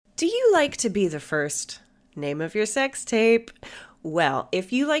Do you like to be the first? Name of your sex tape. Well,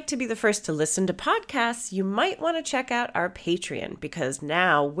 if you like to be the first to listen to podcasts, you might want to check out our Patreon, because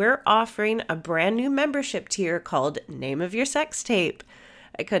now we're offering a brand new membership tier called Name of Your Sex Tape.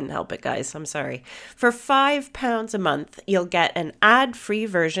 I couldn't help it, guys. I'm sorry. For £5 a month, you'll get an ad-free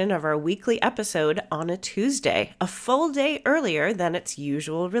version of our weekly episode on a Tuesday, a full day earlier than its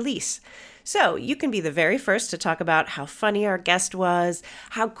usual release. So you can be the very first to talk about how funny our guest was,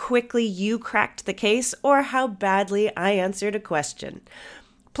 how quickly you cracked the case, or how badly I answered a question.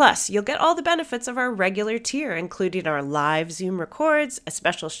 Plus, you'll get all the benefits of our regular tier, including our live Zoom records, a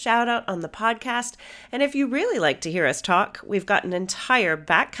special shout out on the podcast, and if you really like to hear us talk, we've got an entire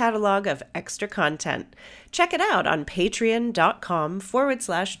back catalog of extra content. Check it out on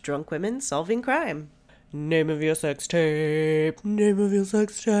patreon.com/drunkwomensolvingcrime. Name of your sex tape. Name of your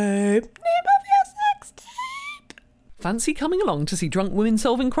sex tape. Name of your sex tape. Fancy coming along to see Drunk Women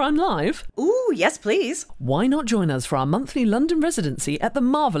Solving Crime live? Ooh, yes, please. Why not join us for our monthly London residency at the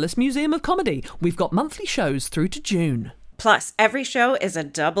Marvellous Museum of Comedy? We've got monthly shows through to June. Plus, every show is a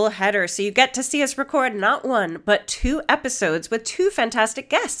double header, so you get to see us record not one, but 2 episodes with 2 fantastic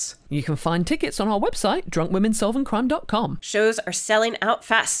guests. You can find tickets on our website, drunkwomensolvingcrime.com. Shows are selling out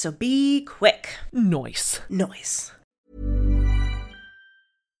fast, so be quick. Nice.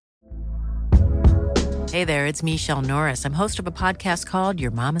 Hey there, it's Michelle Norris. I'm host of a podcast called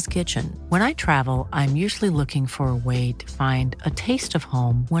Your Mama's Kitchen. When I travel, I'm usually looking for a way to find a taste of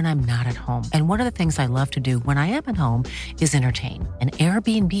home when I'm not at home. And one of the things I love to do when I am at home is entertain. And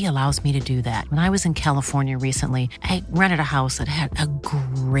Airbnb allows me to do that. When I was in California recently, I rented a house that had a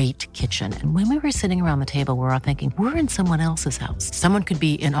great kitchen. And when we were sitting around the table, we were all thinking, we're in someone else's house. Someone could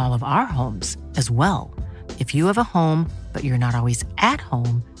be in all of our homes as well. If you have a home, but you're not always at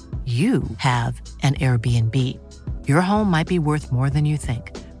home, you have an Airbnb. Your home might be worth more than you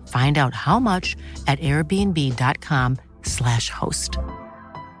think. Find out how much at airbnb.com/host.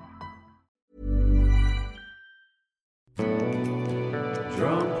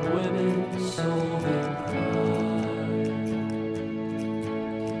 Drunk women solving crime.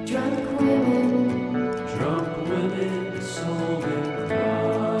 Drunk women solving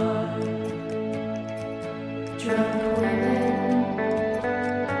crime. Drunk women.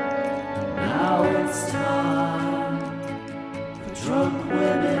 Now it's time for Drunk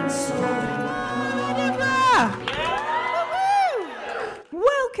Women Solving Crime.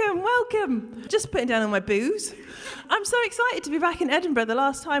 Welcome. Just putting down all my booze. I'm so excited to be back in Edinburgh. The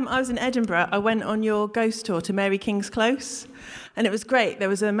last time I was in Edinburgh, I went on your ghost tour to Mary King's Close, and it was great. There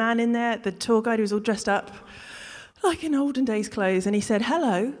was a man in there, the tour guide, who was all dressed up like in olden days clothes, and he said,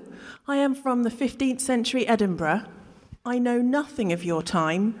 "Hello, I am from the 15th century Edinburgh. I know nothing of your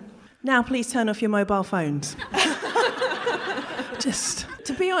time. Now please turn off your mobile phones." Just,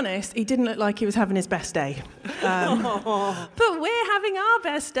 to be honest, he didn't look like he was having his best day. But we're having our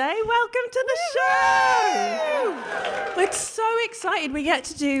best day. Welcome to the show! We're so excited we get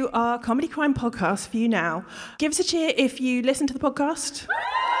to do our comedy crime podcast for you now. Give us a cheer if you listen to the podcast.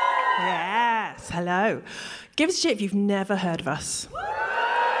 Yes, hello. Give us a cheer if you've never heard of us.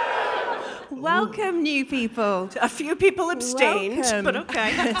 Welcome, new people. A few people abstained, Welcome. but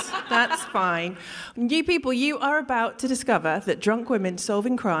okay. That's fine. New people, you are about to discover that Drunk Women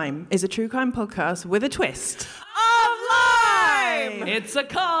Solving Crime is a true crime podcast with a twist of lime. It's a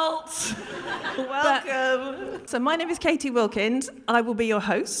cult! Welcome. So my name is Katie Wilkins. I will be your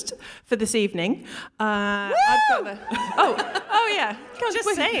host for this evening. I've got the... Oh yeah.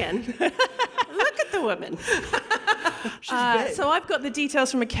 Just saying. Look at the woman. So I've got the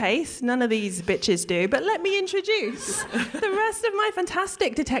details from a case. None of these bitches do. But let me introduce the rest of my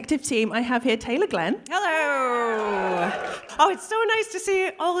fantastic detective team. I have here Taylor Glenn. Hello. Oh, it's so nice to see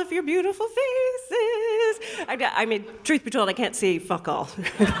all of your beautiful faces. I mean, truth be told, I can't see fuck all.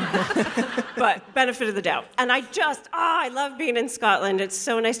 But benefit of the doubt. And I love being in Scotland. It's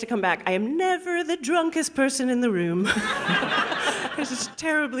so nice to come back. I am never the drunkest person in the room. It's just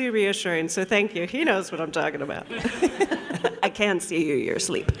terribly reassuring, so thank you. He knows what I'm talking about. I can see you, you're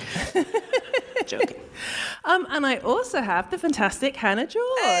asleep. Joking. And I also have the fantastic Hannah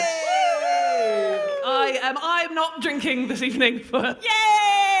George. Hey! I'm not drinking this evening for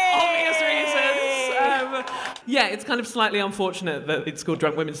Yay! obvious reasons. Yeah, it's kind of slightly unfortunate that it's called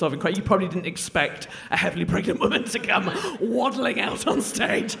Drunk Women Solving Crime. You probably didn't expect a heavily pregnant woman to come waddling out on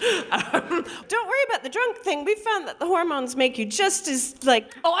stage. Don't worry about the drunk thing. We found that the hormones make you just as,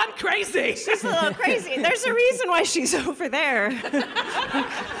 like... Oh, I'm crazy! She's a little crazy. There's a reason why she's over there.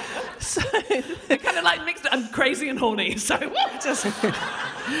 So, kind of like mixed. I'm crazy and horny, so...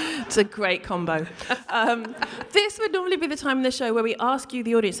 It's a great combo. This would normally be the time in the show where we ask you,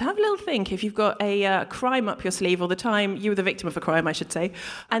 the audience, have a little think if you've got a crime up your sleeve, or the time you were the victim of a crime, I should say.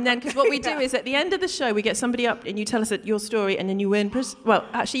 And then, because what we do is at the end of the show, we get somebody up and you tell us your story, and then you win. Well,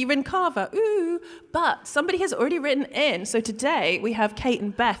 actually, you win Carver. Ooh. But somebody has already written in. So today we have Kate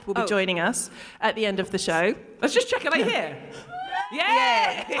and Beth will be joining us at the end of the show. Let's just check, are they here?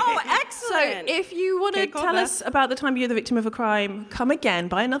 Yeah! Oh, excellent. So if you want to tell us about the time you're the victim of a crime, come again,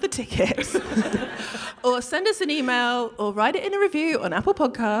 buy another ticket. Or send us an email, or write it in a review on Apple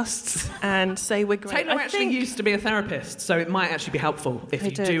Podcasts and say we're great. Taylor used to be a therapist, so it might actually be helpful if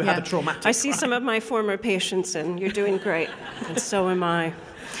you do have a traumatic I see crime. some of my former patients, and you're doing great. And so am I.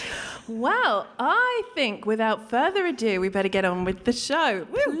 Well, I think without further ado, we better get on with the show.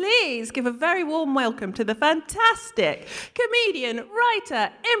 Please give a very warm welcome to the fantastic comedian, writer,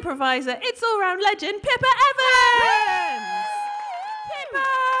 improviser, it's all-round legend, Pippa Evans!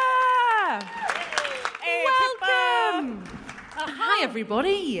 Pippa! Hey, Welcome! Hi,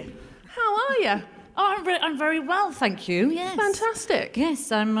 everybody. How are you? Oh, I'm very well, thank you. Yes. Fantastic.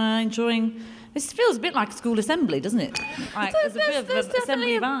 Yes, I'm enjoying... This feels a bit like a school assembly, doesn't it? Like, there's a bit of an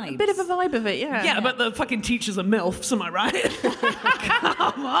assembly vibe. A bit of a vibe of it, yeah. Yeah, but the fucking teachers are MILFs, am I right?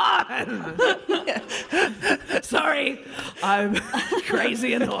 Come on! Sorry, I'm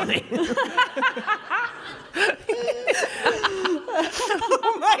crazy and horny.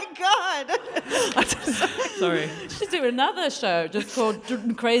 Oh my God! Sorry. Should do another show just called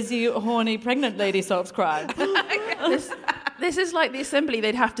Crazy Horny Pregnant Lady Solves Crime. This is like the assembly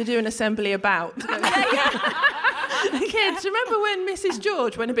they'd have to do an assembly about. Kids, remember when Mrs.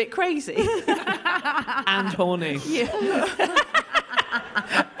 George went a bit crazy? And horny. Yeah.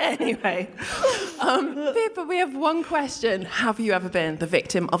 Anyway, Pippa, we have one question. Have you ever been the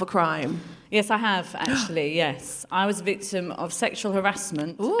victim of a crime? Yes, I have, actually, yes. I was a victim of sexual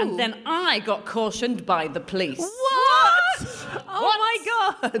harassment, and then I got cautioned by the police. What? Oh, my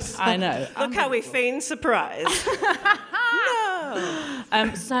God. I know. Look how we feign surprise. No.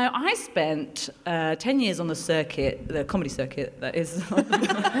 So I spent 10 years on the circuit, the comedy circuit, that is.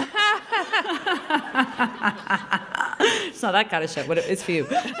 It's not that kind of show, but it is for you.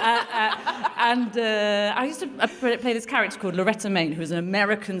 And I used to play this character called Loretta Main, who was an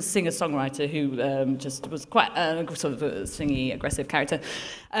American singer-songwriter who just was quite sort of a singy, aggressive character.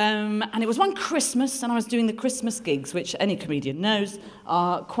 And it was one Christmas, and I was doing the Christmas gigs, which any comedian knows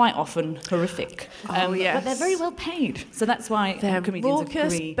are quite often horrific. Yes. But they're very well paid, so that's why They're comedians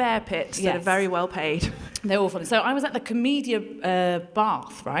raucous agree. bear pits that are Yes. very well paid. They're all funny. So I was at the Comedia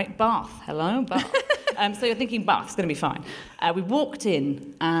Bath, right? Bath. Hello? Bath. So you're thinking Bath, it's going to be fine. We walked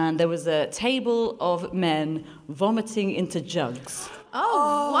in, and there was a table of men vomiting into jugs.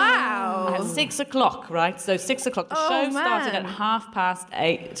 Oh, wow. At 6 o'clock, right? So 6 o'clock. The show started at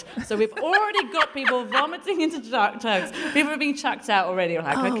 8:30. So we've already got people vomiting into jugs. People are being chucked out already. We're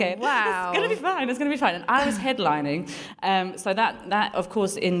like, okay, wow. it's going to be fine. It's going to be fine. And I was headlining. So that, of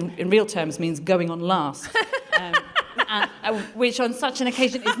course, in real terms means going on last. Which on such an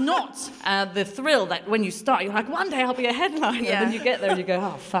occasion is not the thrill that when you start, you're like, one day I'll be a headliner. Yeah. And then you get there and you go,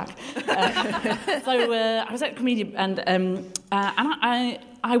 oh, fuck. So I was at Comedian, and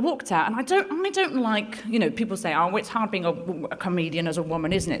I walked out, and I don't like, people say, oh, it's hard being a comedian as a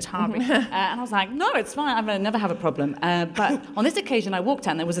woman, isn't it? It's hard being... and I was like, no, it's fine. I never have a problem. But on this occasion, I walked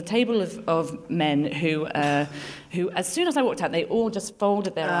out, and there was a table of men who, as soon as I walked out, they all just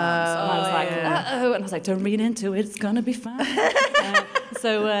folded their arms. And I was like, uh-oh. And I was like, don't read into it. It's going to be fine.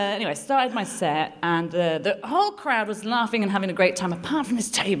 So anyway, I started my set, and the whole crowd was laughing and having a great time, apart from this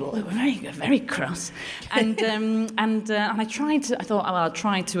table. They were very, very cross. And I thought, oh, I'll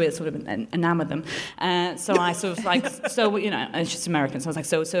try to sort of enamor them. So I sort of like, and she's American, so I was like,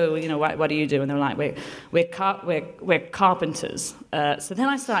 so what do you do? And they were like, we're carpenters. So then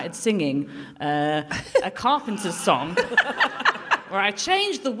I started singing a carpenter's song. Where I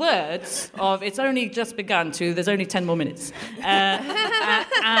changed the words of "It's only just begun" to "There's only 10 more minutes," which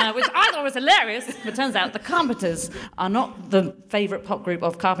I thought was hilarious. But turns out the Carpenters are not the favourite pop group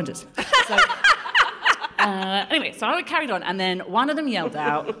of Carpenters. So, anyway, so I carried on, and then one of them yelled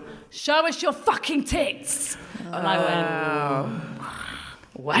out, "Show us your fucking tits!" And I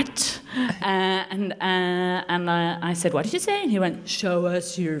went, what? I said, what did you say? And he went, show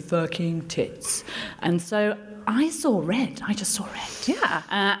us your fucking tits. And so I saw red. I just saw red. Yeah.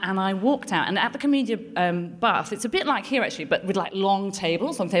 And I walked out. And at the Comedia bath, it's a bit like here actually, but with like long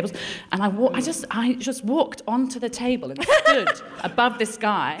tables. And I just walked onto the table and stood above this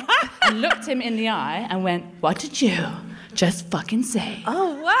guy and looked him in the eye and went, what did you just fucking say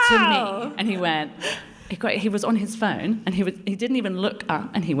to me? And he went, he was on his phone and he didn't even look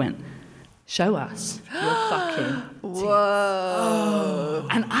up and he went, show us your fucking tits. Whoa.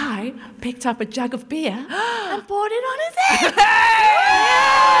 And I picked up a jug of beer and poured it on his head.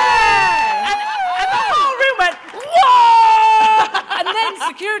 and the whole room went, whoa! And then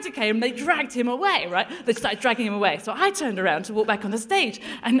security came, they dragged him away, right? They started dragging him away. So I turned around to walk back on the stage,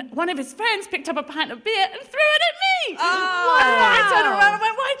 and one of his friends picked up a pint of beer and threw it at me. Oh. And I turned around and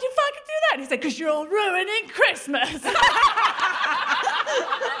went, why'd you fucking do that? And he said, because you're ruining Christmas.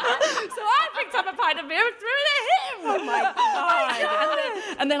 So I picked up a pint of beer and threw it at him. Oh my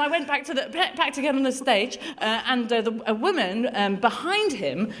God. And then I went back to get on the stage, and a woman behind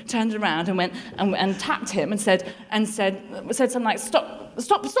him turned around and went and tapped him and said something like, stop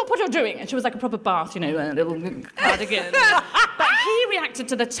what you're doing. And she was like a proper bath, a little cardigan. But he reacted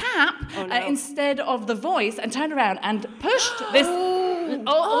to the tap instead of the voice and turned around and pushed this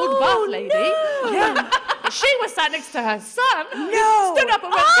old bath lady. No. Yeah. She was sat next to her son. No. Stood up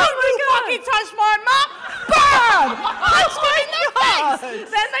and went, don't you fucking touch my mum. Bam! Punched her in the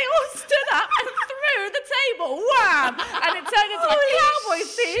face. Then they all stood up and threw the table. Wham! And it turned into a cowboy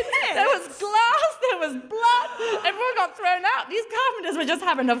scene. There was glass, there was blood. Everyone got thrown out. These carpenters were just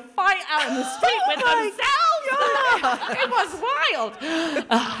having a fight out in the street with themselves. It was wild.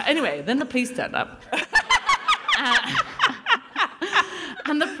 Anyway, then the police turned up.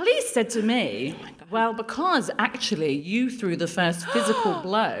 And the police said to me, well, because actually you threw the first physical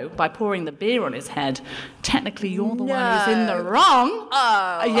blow by pouring the beer on his head, technically you're the one who's in the wrong.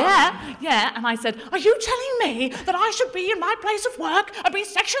 Yeah. And I said, are you telling me that I should be in my place of work and be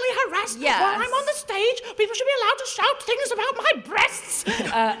sexually harassed while I'm on the stage? People should be allowed to shout things about my breasts.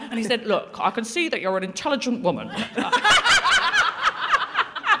 And he said, look, I can see that you're an intelligent woman.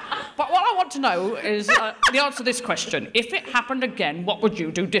 But what I want to know is the answer to this question. If it happened again, what would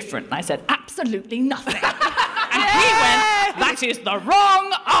you do different? And I said, absolutely nothing. And he went, that is the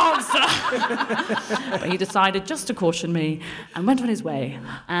wrong answer. But he decided just to caution me and went on his way.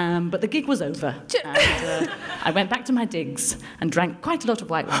 But the gig was over. And I went back to my digs and drank quite a lot of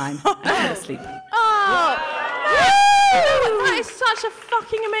white wine and fell asleep. That is such a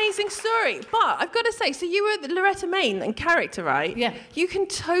fucking amazing story. But I've got to say, so you were Loretta Main in character, right? Yeah. You can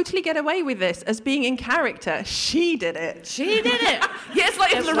totally get away with this as being in character. She did it. She did it. Yeah, it's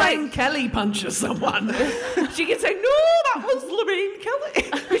like if Lorraine Kelly punches someone. She can say, no, that was Lorraine Kelly.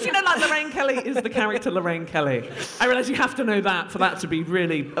 Because like Lorraine Kelly is the character Lorraine Kelly. I realise you have to know that for that to be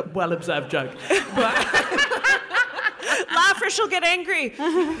really a well-observed joke. But Laugh or she'll get angry.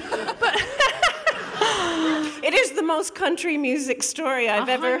 It is the most country music story I've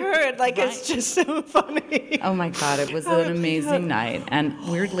ever heard. It's just so funny. Oh my God, it was an amazing night. And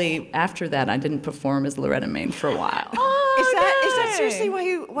weirdly, after that, I didn't perform as Loretta Main for a while. Is that seriously why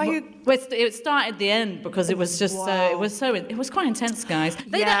you? Well, it started the end because it was just it was quite intense, guys.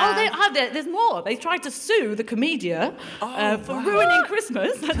 There's more. They tried to sue the Comedia for ruining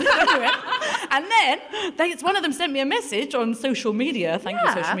Christmas, and then one of them sent me a message on social media. Thank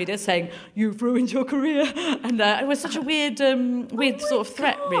you, social media, saying you've ruined your career, and it was such a weird sort of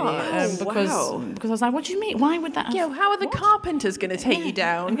threat, really, because I was like, what do you mean? Why would that? Yo, how are the Carpenters going to take you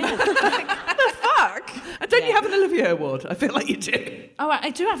down? What the fuck? And don't you have an Olivia Award? I feel like you do. Oh,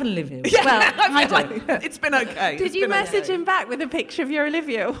 I do have an Olivia Award. Yeah, Well, I don't. Like, it's been okay. Did you message him back with a picture of your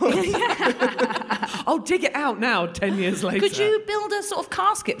Olivia Award? I'll dig it out now, 10 years later. Could you build a sort of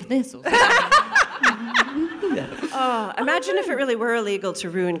casket for this? Or Imagine if it really were illegal to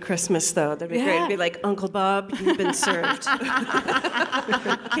ruin Christmas, though. That'd be great. It'd be like, Uncle Bob, you've been served.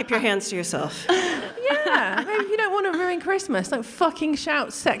 Keep your hands to yourself. Yeah, maybe if you don't want to ruin Christmas, don't fucking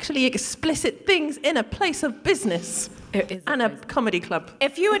shout sexually explicit things in a place of business. And a comedy club.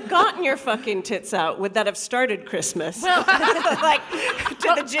 If you had gotten your fucking tits out, would that have started Christmas? Well,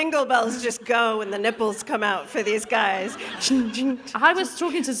 did the jingle bells just go and the nipples come out for these guys? I was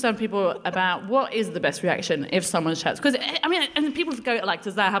talking to some people about what is the best reaction if someone shouts. Because, and people go,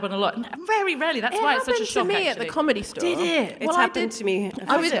 does that happen a lot? And very rarely. That's why it's such a shock, It happened to me actually. at the Comedy Store. Did it? It's happened to me.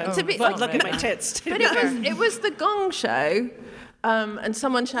 I was to be Look at my tits. But it was the Gong Show. And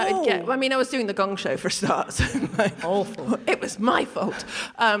someone shouted, "Get!" I mean, I was doing the Gong Show for a start. So Awful. It was my fault.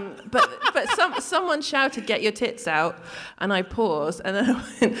 But someone shouted, "Get your tits out!" And I paused, and then I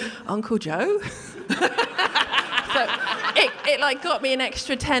went, "Uncle Joe." So it like got me an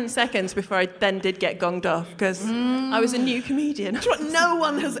extra 10 seconds before I then did get gonged off because I was a new comedian. No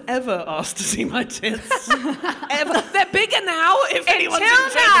one has ever asked to see my tits. Ever. They're bigger now, if anyone's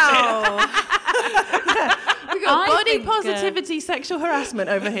interested. We got I body think, positivity, sexual harassment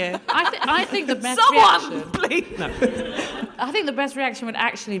over here. I think the best Someone, reaction. please. No. I think the best reaction would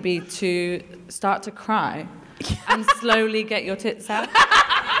actually be to start to cry and slowly get your tits out.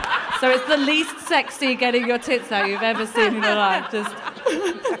 So it's the least sexy getting your tits out you've ever seen in your life. Just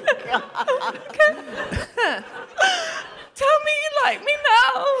Tell me you like me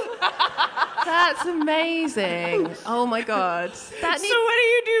now. That's amazing. Oh my God. So what do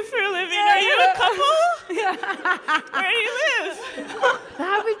you do for a living? Are you a couple? Where do you live?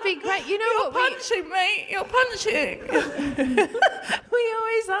 That would be great. You know what? Punching, mate. You're punching. We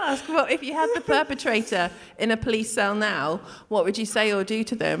always ask, well, if you had the perpetrator in a police cell now, what would you say or do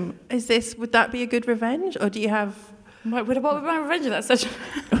to them? Would that be a good revenge, or do you have? what would my revenge? That's such.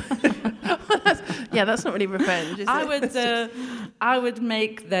 That's not really revenge, is it? I would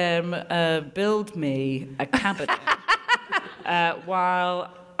make them build me a cabinet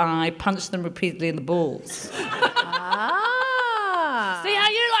while I punch them repeatedly in the balls. Ah. See how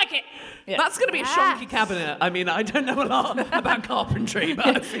you like it. Yeah. That's going to be a shonky cabinet. I mean, I don't know a lot about carpentry,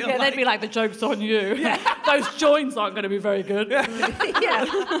 but I feel Yeah, they'd be like, the joke's on you. Yeah. Those joints aren't going to be very good.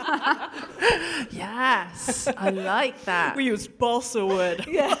 Yes, I like that. We use balsa wood.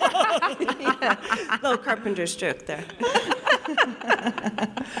 Little carpenter's joke there.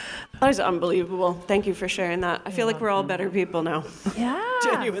 That was unbelievable. Thank you for sharing that. I feel like we're all better people now. Yeah.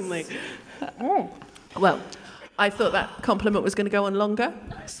 Genuinely. Well, I thought that compliment was going to go on longer.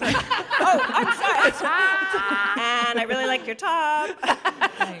 So. I'm sorry. And I really like your top.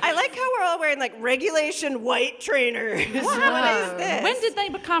 I like how we're all wearing like regulation white trainers. What is this? When did they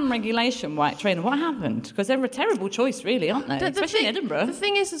become regulation white trainer? What happened? Because they're a terrible choice, really, aren't they? Especially in Edinburgh. The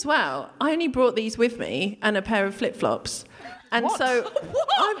thing is, as well, I only brought these with me and a pair of flip-flops. And What? so...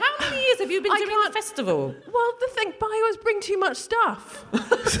 How many years have you been I doing can't- the festival? Well, the thing, but I always bring too much stuff.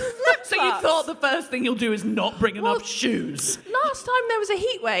 So you thought the first thing you'll do is not bring enough shoes? Last time there was a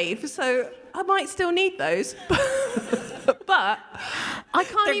heat wave, so I might still need those. But I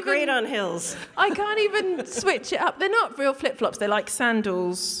can't They're even... great on hills. I can't even switch it up. They're not real flip-flops. They're like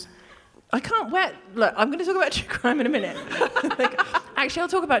sandals. I can't wear... Look, I'm going to talk about true crime in a minute. Actually, I'll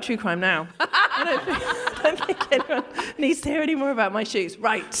talk about true crime now. I don't think anyone needs to hear any more about my shoes.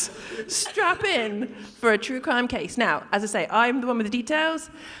 Right. Strap in for a true crime case. Now, as I say, I'm the one with the details.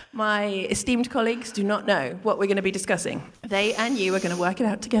 My esteemed colleagues do not know what we're going to be discussing. They and you are going to work it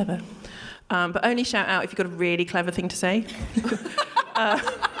out together. But only shout out if you've got a really clever thing to say.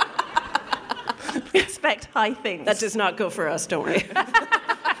 We expect high things. That does not go for us, don't worry.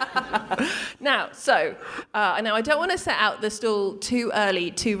 Now, I don't want to set out the stall too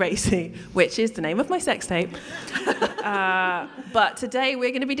early, too racy, which is the name of my sex tape. But today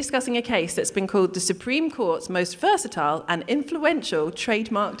we're going to be discussing a case that's been called the Supreme Court's most versatile and influential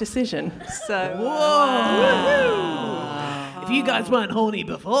trademark decision. So, If you guys weren't horny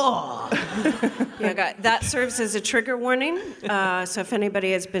before. That serves as a trigger warning. So if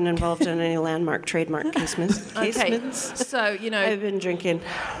anybody has been involved in any landmark trademark casements, so I've been drinking.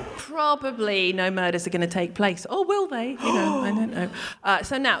 Probably no murders are going to take place, or will they? I don't know.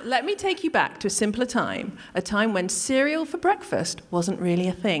 So now, let me take you back to a simpler time, a time when cereal for breakfast wasn't really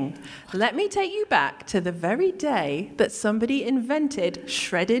a thing. Let me take you back to the very day that somebody invented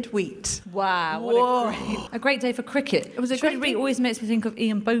shredded wheat. Wow, what a great day for cricket. It was a shredded great wheat day. always makes me think of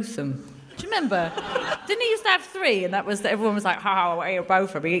Ian Botham. Do you remember? Didn't he used to have 3? And that was everyone was like, Ian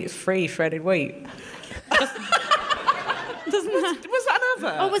Botham, he eats 3 shredded wheat. Was that an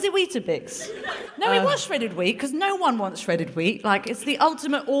advert? Oh, was it Weetabix? No, it was shredded wheat, because no one wants shredded wheat. Like, it's the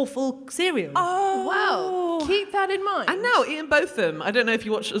ultimate awful cereal. Oh, wow. Keep that in mind. And now Ian Botham, I don't know if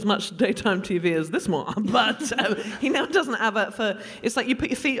you watch as much daytime TV as this one, but he now does an advert for, it's like you put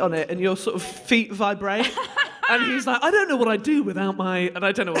your feet on it and your sort of feet vibrate. And he's like, I don't know what I'd do without and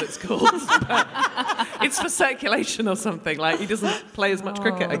I don't know what it's called. But it's for circulation or something. Like, he doesn't play as much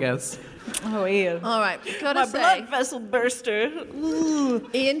cricket, I guess. Oh, Ian. All right, gotta My say, blood vessel burster.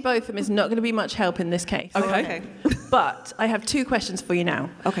 Ian Botham is not going to be much help in this case. Okay. But I have 2 questions for you now.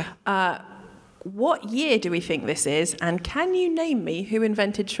 Okay. What year do we think this is, and can you name me who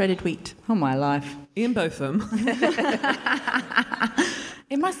invented shredded wheat? Oh, my life. Ian Botham.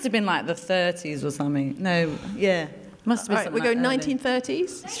 It must have been like the 30s or something. No, yeah. Must have been All right, we go something like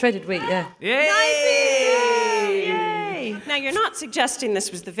 1930s. shredded wheat, yeah. Yay! Now, you're not suggesting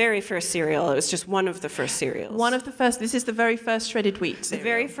this was the very first cereal. It was just one of the first cereals. One of the first. This is the very first shredded wheat. the cereal.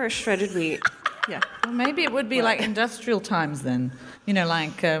 very first shredded wheat. Yeah. Well, maybe it would be like industrial times then. You know,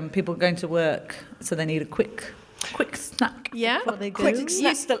 like people going to work, so they need a quick snack. Yeah. Before they go. Quick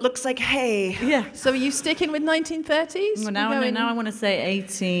snack that looks like hay. Yeah. So are you sticking with 1930s? Well, now I want to say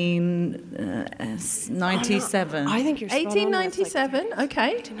 1897. I think you're spot on. 1897.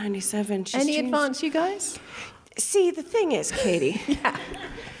 Okay. 1897. She's Any changed. advance, you guys? See, the thing is, Katie,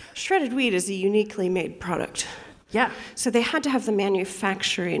 shredded wheat is a uniquely made product. Yeah. So they had to have the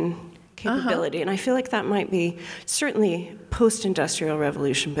manufacturing capability, and I feel like that might be certainly post-industrial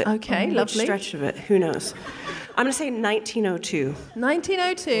revolution, but Okay, which lovely. stretch of it, who knows? I'm going to say 1902.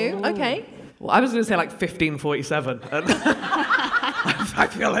 1902. Okay. Well, I was going to say like 1547. And I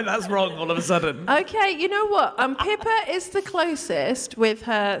feel like that's wrong all of a sudden. Okay, you know what? Pippa is the closest with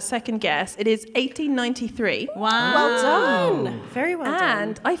her second guess. It is 1893. Wow. Well done. Very well done.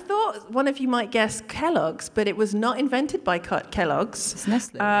 And I thought one of you might guess Kellogg's, but it was not invented by Kellogg's. It's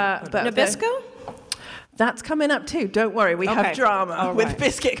Nestle. But Nabisco? That's coming up too. Don't worry, we have Okay. drama All with right.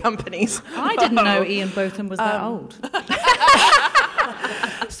 biscuit companies. I didn't know Ian Botham was that old.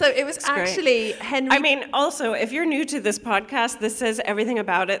 So it was actually Henry. I mean, also, if you're new to this podcast, this says everything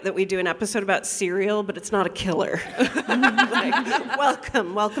about it that we do an episode about cereal, but it's not a killer. Like,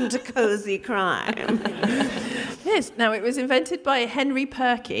 welcome to Cozy Crime. Yes. Now it was invented by Henry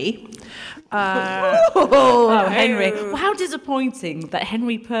Perky. Oh, Henry. Well, how disappointing that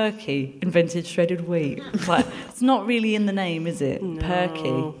Henry Perky invented shredded wheat. Like, it's not really in the name, is it? No.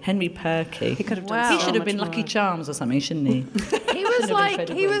 Perky. Henry Perky. He could have done Wow. so He should have been much Lucky more. Charms or something, shouldn't he? He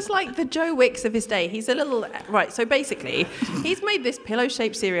was like the Joe Wicks of his day. He's a little right. So basically, he's made this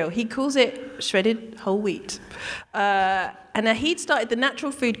pillow-shaped cereal. He calls it shredded whole wheat. And he'd started the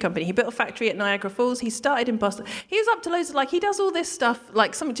Natural Food Company. He built a factory at Niagara Falls. He started in Boston. He was up to loads of he does all this stuff,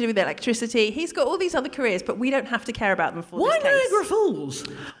 like something to do with electricity. He's got all these other careers, but we don't have to care about them for Why this case. Niagara Falls?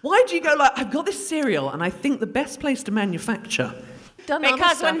 Why do you go like, I've got this cereal and I think the best place to manufacture? Done other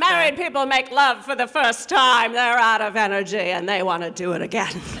Because stuff when there. married people make love for the first time, they're out of energy and they want to do it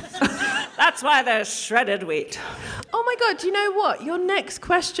again. That's why there's shredded wheat. Oh my God, do you know what? Your next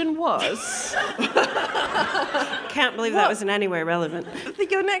question was... Can't believe that was in any way relevant.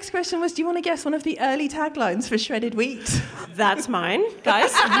 Your next question was, do you want to guess one of the early taglines for shredded wheat? That's mine,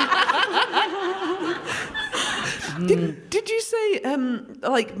 guys. Did you say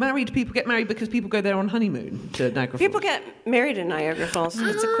like married people get married because people go there on honeymoon to Niagara Falls? People get married in Niagara Falls.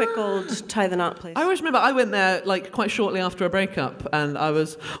 It's a quick old tie the knot place. I always remember I went there like quite shortly after a breakup and I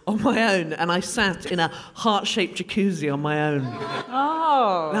was on my own and I sat in a heart-shaped jacuzzi on my own.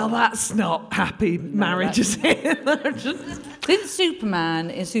 Oh. Now that's not happy marriage, is it? Didn't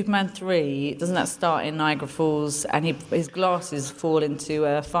Superman, in Superman 3, doesn't that start in Niagara Falls and his glasses fall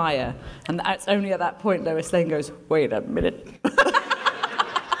into fire? And it's only at that point Lois Lane goes, wait a minute.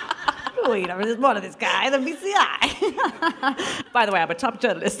 Wait a minute, there's more to this guy than meets the eye. By the way, I'm a top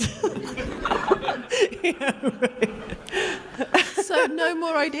journalist. So no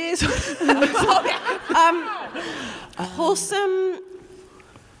more ideas? Wholesome.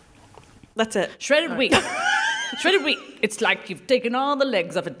 That's it. Shredded wheat. Shredded wheat. It's like you've taken all the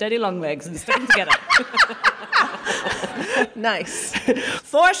legs off of Daddy Long Legs and stuck them together. Nice.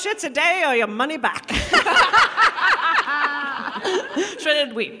 4 shits a day or your money back.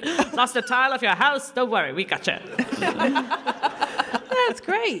 Shredded wheat. Lost a tile off your house? Don't worry, we got you. That's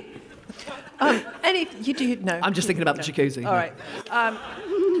great. You do know. I'm just thinking about the jacuzzi. All right.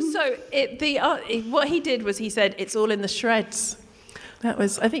 So what he did was he said it's all in the shreds. That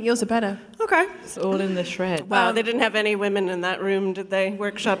was. I think yours are better. Okay. It's all in the shred. Wow, they didn't have any women in that room, did they?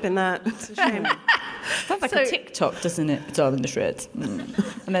 Workshop in that. It's a shame. Sounds like a TikTok, doesn't it? It's all in the shreds. And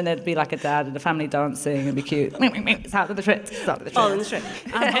then there'd be like a dad and a family dancing and be cute. It's out of the shreds. It's out of the shreds. All in the shred.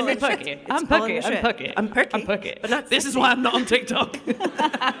 I'm Henry Perky. I'm Perky. I'm Perky. I'm Perky. I'm Perky. But not This is why I'm not on TikTok.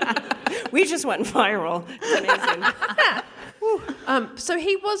 We just went viral. It's amazing. So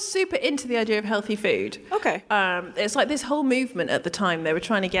he was super into the idea of healthy food. Okay. It's like this whole movement at the time. They were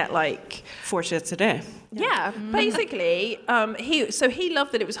trying to get 4 shits a day. Yeah, basically, he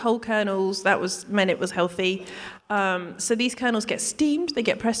loved that it was whole kernels. That meant it was healthy. So these kernels get steamed. They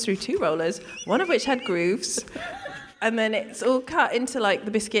get pressed through 2 rollers, one of which had grooves, and then it's all cut into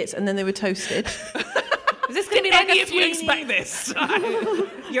the biscuits, and then they were toasted. Is this going to be Did like any a of you Sweeney? expect this?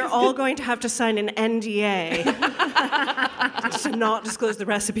 You're all going to have to sign an NDA to not disclose the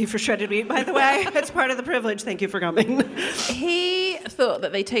recipe for shredded wheat, by the way. It's part of the privilege. Thank you for coming. He thought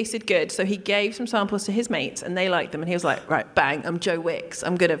that they tasted good, so he gave some samples to his mates, and they liked them. And he was like, right, bang, I'm Joe Wicks.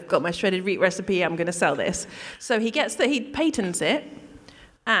 I've got my shredded wheat recipe. I'm going to sell this. So he patents it,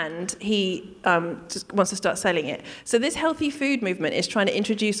 and he just wants to start selling it. So this healthy food movement is trying to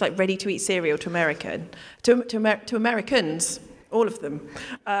introduce like ready-to-eat cereal to Americans. All of them.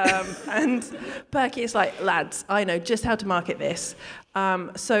 And Berkey is like, lads, I know just how to market this.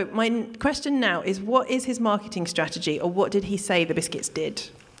 So my question now is, what is his marketing strategy, or what did he say the biscuits did?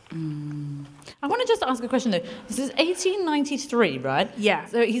 I want to just ask a question, though. This is 1893, right? Yeah.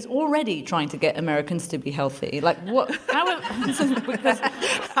 So he's already trying to get Americans to be healthy. Like, what? How did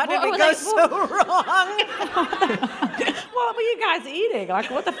we go so wrong? What were you guys eating? Like,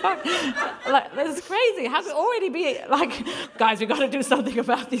 what the fuck? Like, this is crazy. How could it already be, like, guys, we got to do something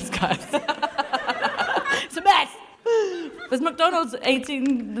about these guys. It's a mess. Was McDonald's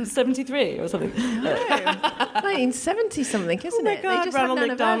 1873 or something? No, 1970 something, isn't it? God, They just Ronald had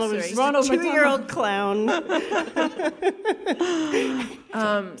an McDonald was anniversary. just a 2-year-old clown.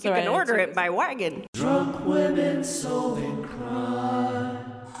 You can order it by wagon. Drunk women solving crime.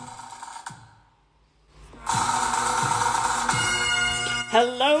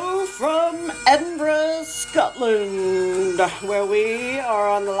 Hello from Edinburgh, Scotland, where we are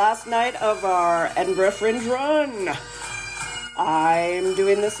on the last night of our Edinburgh Fringe run. I'm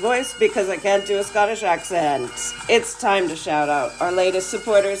doing this voice because I can't do a Scottish accent. It's time to shout out our latest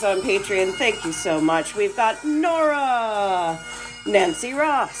supporters on Patreon. Thank you so much. We've got Nora, Nancy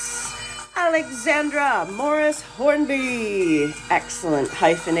Ross, Alexandra Morris Hornby. Excellent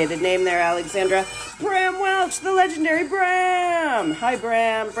hyphenated name there, Alexandra. Bram Welch, the legendary Bram. Hi,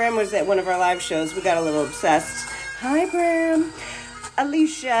 Bram. Bram was at one of our live shows. We got a little obsessed. Hi, Bram.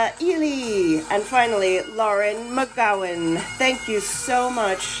 Alicia Ely. And finally, Lauren McGowan. Thank you so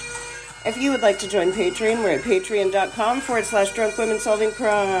much. If you would like to join Patreon, we're at patreon.com/Drunk Women Solving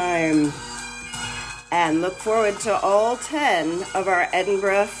Crime. And look forward to all 10 of our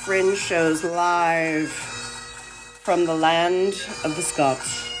Edinburgh Fringe shows live from the land of the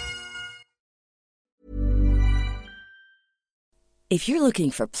Scots. If you're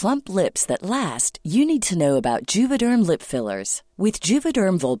looking for plump lips that last, you need to know about Juvederm lip fillers. With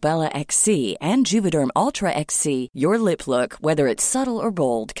Juvederm Volbella XC and Juvederm Ultra XC, your lip look, whether it's subtle or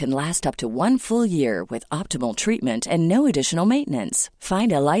bold, can last up to 1 full year with optimal treatment and no additional maintenance.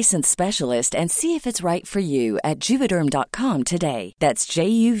 Find a licensed specialist and see if it's right for you at Juvederm.com today. That's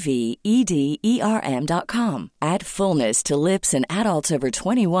JUVEDERM.com. Add fullness to lips in adults over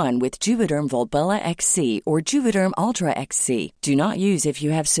 21 with Juvederm Volbella XC or Juvederm Ultra XC. Do not use if you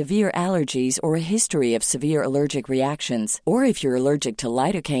have severe allergies or a history of severe allergic reactions, or if you're allergic to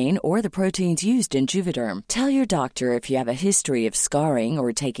lidocaine or the proteins used in Juvederm. Tell your doctor if you have a history of scarring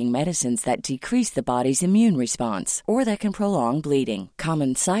or taking medicines that decrease the body's immune response or that can prolong bleeding.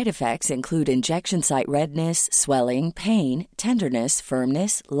 Common side effects include injection site redness, swelling, pain, tenderness,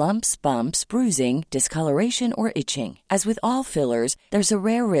 firmness, lumps, bumps, bruising, discoloration, or itching. As with all fillers, there's a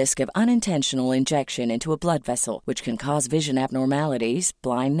rare risk of unintentional injection into a blood vessel, which can cause vision abnormalities,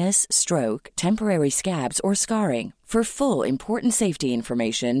 blindness, stroke, temporary scabs, or scarring. For full, important safety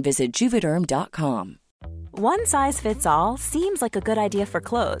information, visit Juvederm.com. One size fits all seems like a good idea for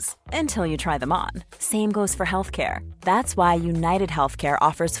clothes until you try them on. Same goes for healthcare. That's why United Healthcare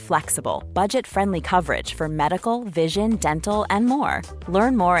offers flexible, budget-friendly coverage for medical, vision, dental, and more.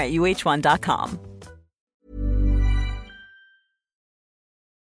 Learn more at UH1.com.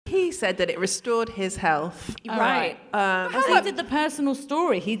 He said that it restored his health. Right. He did the personal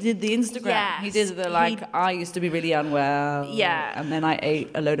story. He did the Instagram. Yes. He did the, I used to be really unwell. Yeah. And then I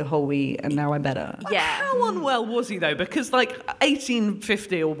ate a load of whole wheat and now I'm better. Yeah. How unwell was he, though? Because,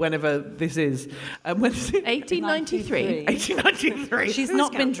 1850 or whenever this is... when is it? 1893. 1893. She's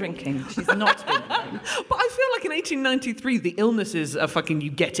not been drinking. She's not been drinking. But I feel like in 1893, the illnesses are fucking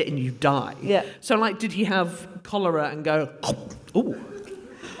you get it and you die. Yeah. So, did he have cholera and go, oh,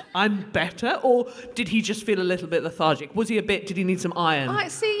 I'm better? Or did he just feel a little bit lethargic? Did he need some iron? I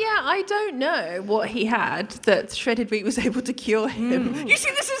don't know what he had that shredded wheat was able to cure him. You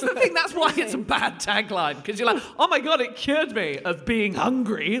see, this is the thing. That's why it's a bad tagline. Because you're like, oh my God, it cured me of being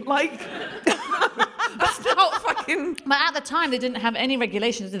hungry. That's not fucking... But at the time, they didn't have any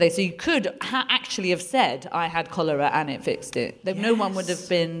regulations, did they? So you could actually have said, I had cholera and it fixed it. No one would have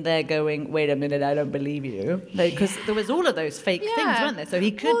been there going, wait a minute, I don't believe you. Because there was all of those fake things, weren't there? So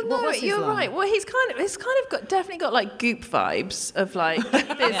he could... Well, no, what was his you're line? right. Well, he's definitely got like Goop vibes of like,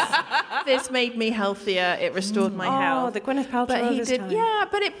 this made me healthier, it restored my health. Oh, the Gwyneth Paltrow But of he his did, time. yeah,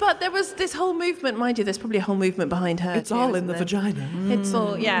 but there was this whole movement, mind you, there's probably a whole movement behind her. It's too, all in isn't the there? vagina. It's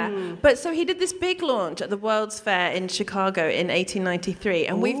all, yeah. But so he did this big launch at the World's Fair in Chicago in 1893,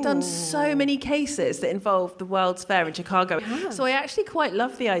 and we've done so many cases that involve the World's Fair in Chicago. So I actually quite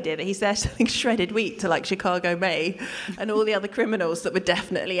love the idea that he's there selling shredded wheat to like Chicago May and all the other criminals that were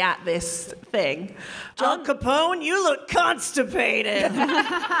definitely at this thing. Al Capone, you look constipated.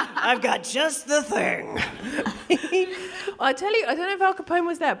 I've got just the thing. I tell you, I don't know if Al Capone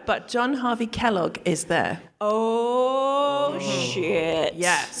was there, but John Harvey Kellogg is there. Oh, shit.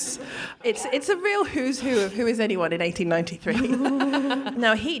 Yes. It's a real who's who of who is anyone in 1893.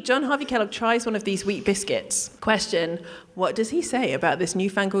 Now, John Harvey Kellogg tries one of these wheat biscuits. Question, what does he say about this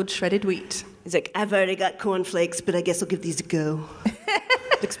newfangled shredded wheat? He's like, I've already got cornflakes, but I guess I'll give these a go.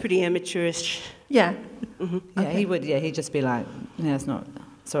 Looks pretty amateurish. Yeah. Yeah, he would. Yeah, he'd just be like, "Yeah, it's not.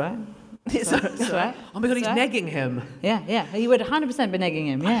 It's all right. It's all right. Oh my God, he's Sorry? negging him. Yeah. He would 100% be negging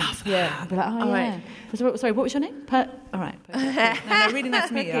him. Yeah, yeah. I'd be like, oh yeah. right. Sorry, what was your name? All right. No, really nice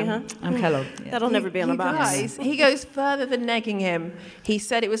to meet you. I'm Kellogg. Yeah. That'll never be on a box. Guys, he goes further than negging him. He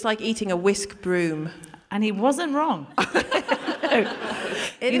said it was like eating a whisk broom. And he wasn't wrong. That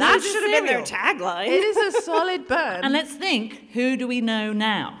should have been their tagline. It is a solid burn. And let's think, who do we know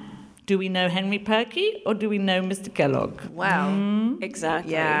now? Do we know Henry Perky or do we know Mr. Kellogg? Wow.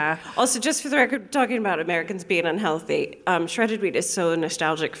 Exactly. Yeah. Also, just for the record, talking about Americans being unhealthy, shredded wheat is so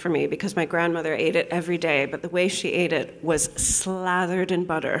nostalgic for me because my grandmother ate it every day, but the way she ate it was slathered in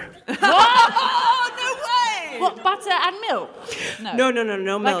butter. Oh, no way! What, butter and milk? No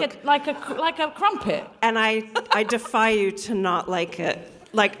milk. Like a crumpet. And I defy you to not like it.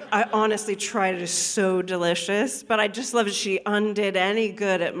 Like, I honestly tried. It is so delicious, but I just love it. She undid any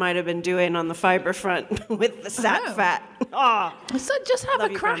good it might have been doing on the fiber front with the sat fat. Oh, So just have Love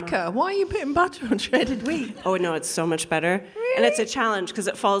a you, cracker. Grandma. Why are you putting butter on shredded wheat? oh no, it's so much better. And it's a challenge because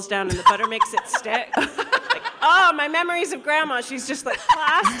it falls down and the butter makes it stick. Like, oh, my memories of Grandma. She's just like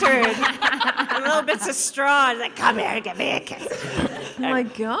plastered. And little bits of straw. Like, come here, give me a kiss. Oh my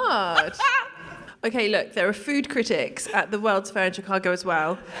God. Okay, look, there are food critics at the World's Fair in Chicago as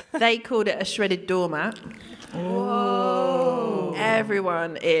well. They called it a shredded doormat. Whoa.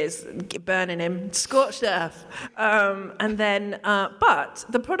 Everyone is burning him, scorched earth. And then, but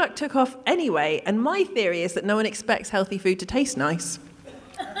the product took off anyway, and my theory is that no one expects healthy food to taste nice.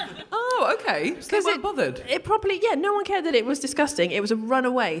 Oh, okay. So they weren't bothered. It probably, no one cared that it was disgusting. It was a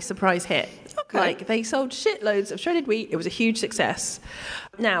runaway surprise hit. Okay. Like, they sold shitloads of shredded wheat. It was a huge success.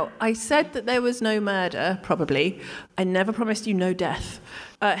 Now, I said that there was no murder, probably. I never promised you no death.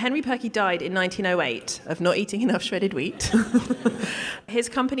 Henry Perky died in 1908 of not eating enough shredded wheat. His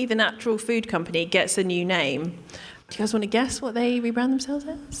company, the Natural Food Company, gets a new name. Do you guys want to guess what they rebrand themselves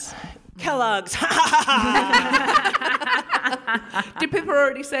as? Kellogg's. Did Pippa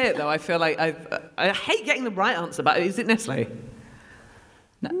already say it, though? I feel like I hate getting the right answer, but is it Nestle?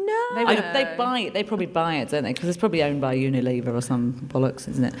 No. They buy it. They probably buy it, don't they? Because it's probably owned by Unilever or some bollocks,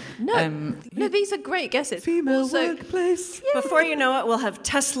 isn't it? No, no, these are great guesses. Female workplace. Yeah. Before you know it, we'll have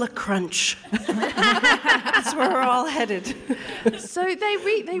Tesla Crunch. That's where we're all headed. So they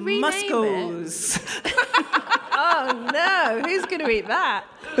rename Muscos. it. Oh no, who's going to eat that?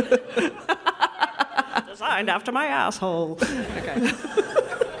 Designed after my asshole. Okay.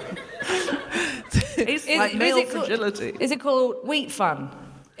 It's like male fragility. Is it called Wheat Fun?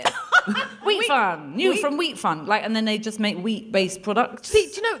 Wheat Fun, from Wheat Fun, and then they just make wheat-based products. See,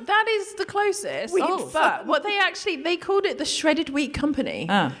 do you know that is the closest? But what they called it the Shredded Wheat Company.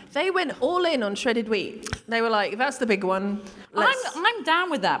 They went all in on shredded wheat. They were like, "That's the big one." I'm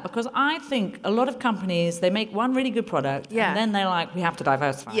down with that because I think a lot of companies they make one really good product and then they're like, we have to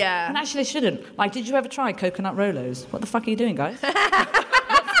diversify. Yeah. And actually they shouldn't. Like, did you ever try coconut Rolos? What the fuck are you doing, guys?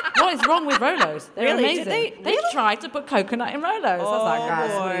 What is wrong with Rolos? They're Really? amazing. They tried to put coconut in Rolos. I was like, guys,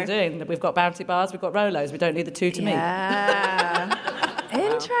 what are you doing? We've got Bounty Bars, we've got Rolos. We don't need the two to meet.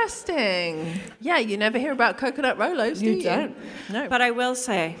 Interesting. Yeah, you never hear about coconut Rolos, do you? You don't. No. But I will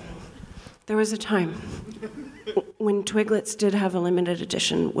say, there was a time when Twiglets did have a limited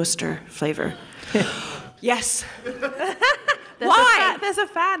edition Worcester flavor. Yes. Why? There's a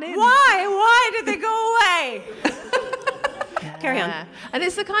fan in. Why? Why did they go away? Carry on. And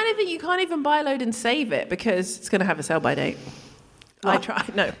it's the kind of thing you can't even buy a load and save it because it's going to have a sell-by date. I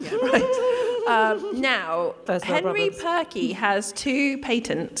tried. No. Yeah, right. Now, First world Henry problems. Perky has 2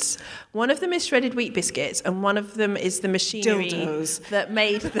 patents. One of them is shredded wheat biscuits, and one of them is the machinery Dildos. that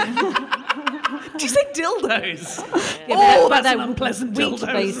made them. Did you say dildos? Yeah, That's an unpleasant dildo,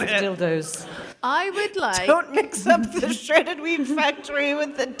 wheat-based isn't it? dildos. I would like. Don't mix up the shredded wheat factory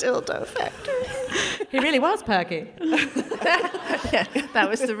with the dildo factory. He really was perky. Yeah, that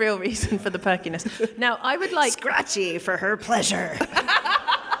was the real reason for the perkiness. Now, I would like. Scratchy for her pleasure.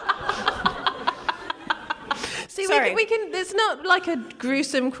 See, Sorry. we can. It's not like a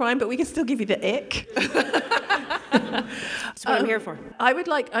gruesome crime, but we can still give you the ick. That's what I'm here for. I would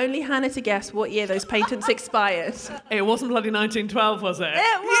like only Hannah to guess what year those patents expired. It wasn't bloody 1912, was it?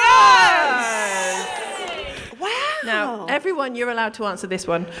 It was! Wow. Now, everyone, you're allowed to answer this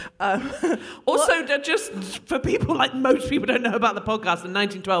one. Also, just for people like most people don't know about the podcast, in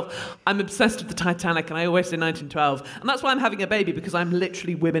 1912, I'm obsessed with the Titanic, and I always say 1912, and that's why I'm having a baby, because I'm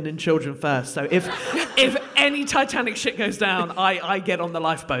literally women and children first. So if any Titanic shit goes down, I get on the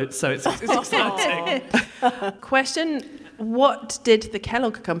lifeboat. So it's exciting. Question: what did the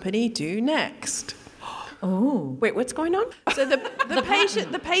Kellogg Company do next? Oh. Wait, what's going on? So the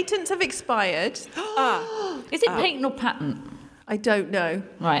patents have expired. Is it patent or patent? I don't know.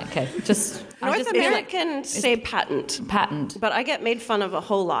 Right, okay. North Americans say patent. Patent. But I get made fun of a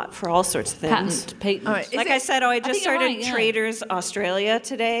whole lot for all sorts of things. Patent. All right, is Like it- I said, I just think you're started right, yeah. Traders Australia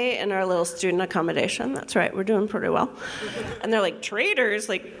today in our little student accommodation. That's right, we're doing pretty well. And they're like, traders?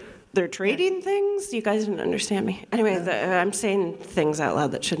 Like, they're trading things? You guys didn't understand me. Anyway, I'm saying things out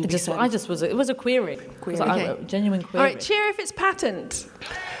loud that shouldn't be said. It was a query. It was a genuine query. All right, cheer if it's patent.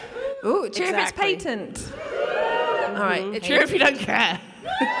 Ooh, cheer Exactly. if it's patent. All right, Cheer if you don't care.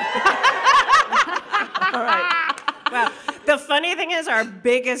 All right. Wow. The funny thing is, our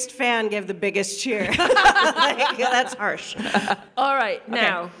biggest fan gave the biggest cheer. Like, that's harsh. All right,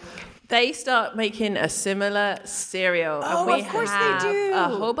 now. They start making a similar cereal. Oh, and we of course they have do. a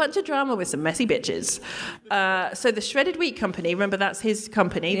whole bunch of drama with some messy bitches. So the Shredded Wheat Company, remember that's his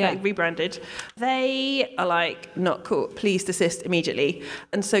company, Yeah. they rebranded. They are like, not cool, please desist immediately.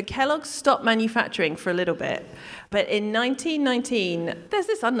 And so Kellogg's stopped manufacturing for a little bit. But in 1919, there's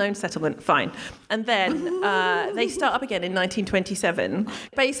this unknown settlement, fine. And then they start up again in 1927.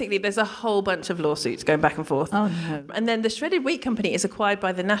 Basically, there's a whole bunch of lawsuits going back and forth. Oh, no. And then the Shredded Wheat Company is acquired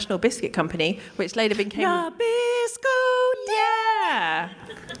by the National Biscuit Company, which later became... Nabisco, Yeah!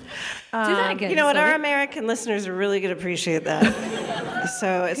 Do that again. You know what? sorry. Our American listeners are really going to appreciate that.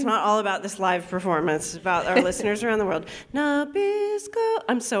 So it's not all about this live performance. It's about our listeners around the world. Nabisco.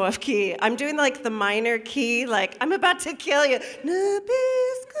 I'm so off key. I'm doing like the minor key, like I'm about to kill you.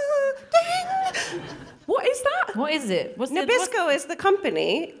 Nabisco. Ding. What is that? What is it? Nabisco is the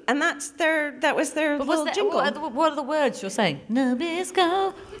company, and that was their little jingle. What are the words you're saying?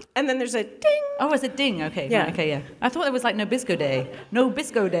 Nabisco. And then there's a ding. Oh, it's a ding. Okay. Yeah. Right, okay. Yeah. I thought it was like Nabisco Day.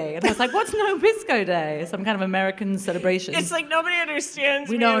 Nabisco Day. And I was like, what's Nabisco Day? Some kind of American celebration. It's like nobody understands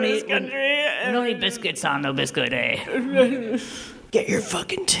we me don't in this eat. country. We don't eat biscuits on Nabisco Day. Get your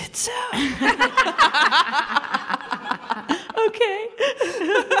fucking tits out. Okay.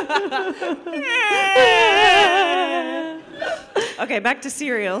 Okay, back to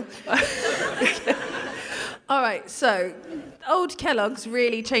cereal. All right, so old Kellogg's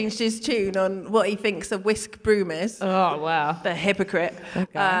really changed his tune on what he thinks a whisk broom is. Oh wow. The hypocrite.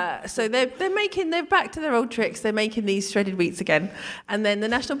 So they're back to their old tricks. They're making these shredded wheats again. And then the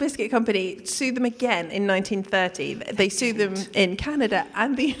National Biscuit Company sued them again in 1930. They sued them in Canada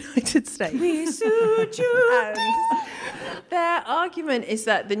and the United States. We sued you. And their argument is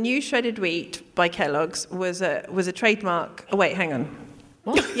that the new shredded wheat by Kellogg's was a trademark. Oh wait, hang on.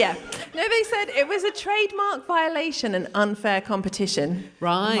 What? Yeah. No, they said it was a trademark violation and unfair competition.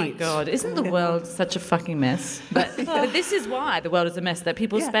 Right. Oh my God, isn't the world such a fucking mess? But this is why the world is a mess. That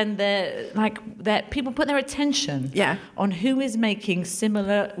people spend people put their attention on who is making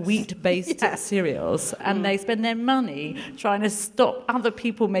similar wheat-based cereals, and they spend their money trying to stop other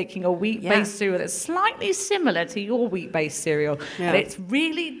people making a wheat-based cereal that's slightly similar to your wheat-based cereal. Yeah. And it's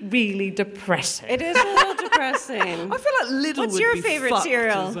really, really depressing. It is a little depressing. I feel like Lidl What's would your be favorite fucked cereal?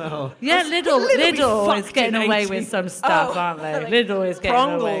 as well. Yeah, Lidl is fucked getting in away 80. with some stuff, aren't they? Lidl is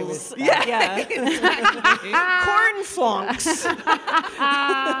getting away with stuff. Yeah. Corn flonks.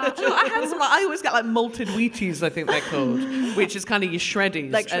 I always get like malted Wheaties, I think they're called, which is kind of your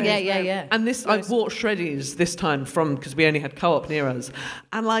shreddies. Like And- Yeah. And this, I bought shreddies this time because we only had Co-op near us,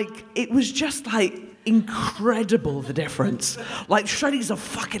 and like it was just like incredible, the difference. Like, shreddies are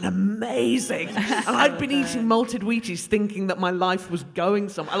fucking amazing. And I'd been eating malted Wheaties thinking that my life was going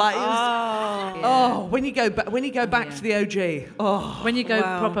somewhere. Like, when you go back to the OG. When you go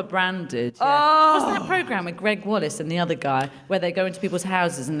proper branded. Yeah. What's that program with Greg Wallace and the other guy where they go into people's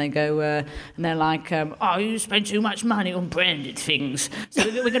houses and they go and they're like, you spend too much money on branded things, so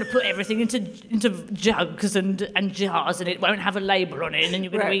we're going to put everything into jugs and jars, and it won't have a label on it, and then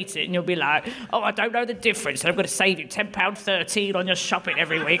you're going to eat it and you'll be like, I don't know the difference, and I'm going to save you £10.13 on your shopping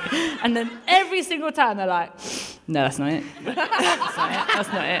every week. And then every single time they're like, no, that's not it.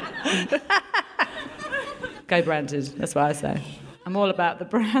 That's not it. Go branded, that's what I say. I'm all about the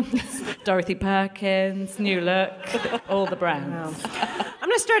brands. Dorothy Perkins, New Look, all the brands. I'm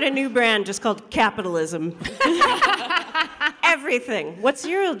going to start a new brand just called Capitalism. Everything. What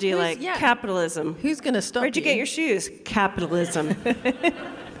cereal do you like? Yeah. Capitalism. Who's going to stop Where'd you get your shoes? Capitalism.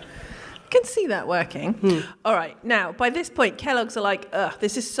 Can see that working. All right, now, by this point, Kellogg's are like,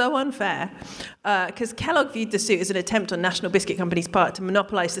 this is so unfair, because Kellogg viewed the suit as an attempt on National Biscuit Company's part to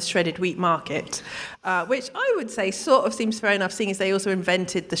monopolise the shredded wheat market, which I would say sort of seems fair enough, seeing as they also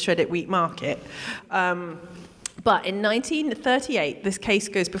invented the shredded wheat market. But in 1938, this case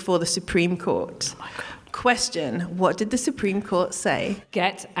goes before the Supreme Court. Oh my God. Question, what did the Supreme Court say?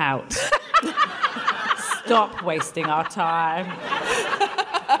 Get out. Stop wasting our time.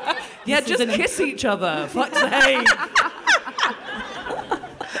 Yeah, just kiss each other. Fuck's sake.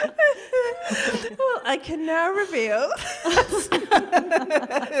 Well, I can now reveal that's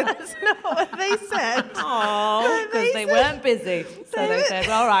not what they said. Oh, because they weren't busy. So they said,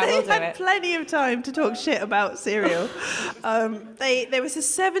 all right, we'll do They had it. plenty of time to talk shit about cereal. There was a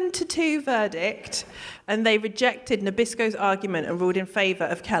 7-2 verdict, and they rejected Nabisco's argument and ruled in favour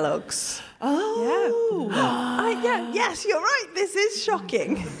of Kellogg's. Oh. Yeah. Yes, you're right. This is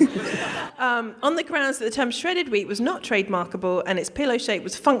shocking. On the grounds that the term shredded wheat was not trademarkable and its pillow shape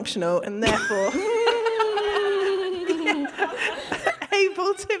was functional and therefore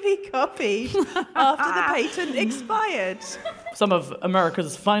able to be copied after the patent expired. Some of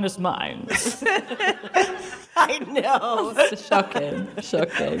America's finest minds. I know. Shocking.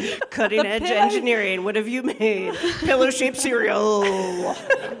 Cutting edge engineering. What have you made? Pillow-shaped cereal. No.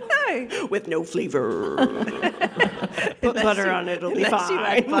 With no flavor. Put butter on it, it'll be Unless you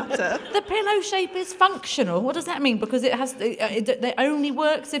add fine. butter. The pillow shape is functional. What does that mean? Because it has it only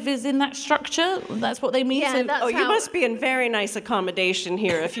works if it's in that structure. That's what they mean. Yeah, So- that's You must be in very nice accommodation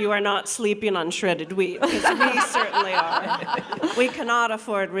here if you are not sleeping on shredded wheat, because we certainly are. We cannot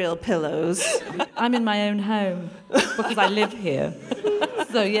afford real pillows. I'm in my own home because I live here.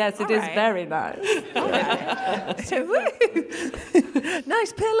 So yes, it is right. very nice.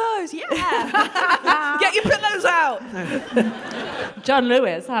 Nice pillows, yeah. Get your pillows out. John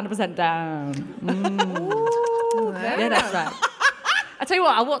Lewis, 100% down. Yeah, that's right. I tell you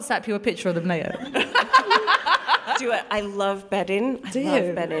what, I'll WhatsApp you a picture of them later. Do it. I love bedding. I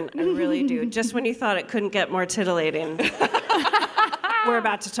love bedding. I really do. Just when you thought it couldn't get more titillating. We're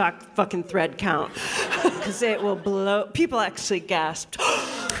about to talk fucking thread count. Because it will blow. People actually gasped.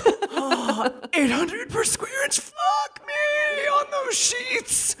 800 per square inch. Fuck me on those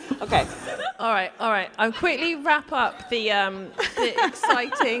sheets. Okay. All right. I'll quickly wrap up the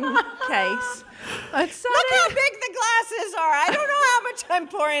exciting case. Look how big the glasses are. I don't know how much I'm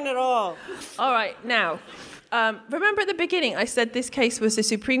pouring at all. All right, now, remember at the beginning I said this case was the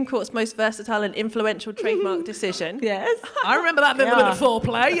Supreme Court's most versatile and influential trademark decision? Yes. I remember that little bit of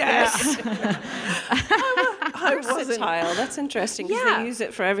foreplay, yes. I wasn't. Versatile. That's interesting because Yeah. they use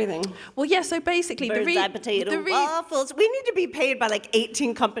it for everything. Well, yeah, so basically Bird's eye potato waffles. We need to be paid by like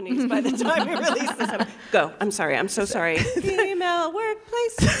 18 companies by the time we release this. Go. I'm sorry. I'm so sorry. Female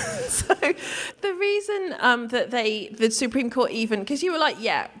workplace. So the reason that the Supreme Court even, because you were like,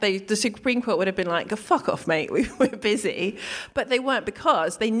 the Supreme Court would have been like, fuck off, mate, we're busy. But they weren't,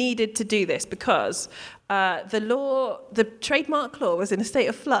 because they needed to do this because the trademark law was in a state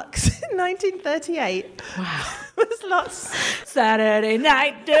of flux in 1938. Wow. There was lots. Saturday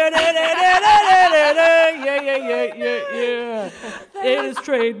night. Yeah. It is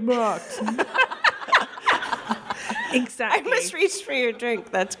trademarked. Exactly. I must reach for your drink.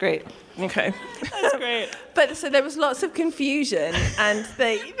 That's great. Okay. That's great. But so there was lots of confusion, and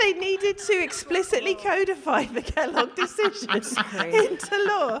they needed to explicitly codify the Kellogg decision into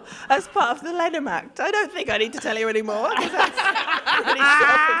law as part of the Lenham Act. I don't think I need to tell you anymore, because that's pretty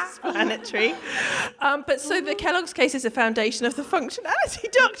self-explanatory. But so the Kellogg's case is a foundation of the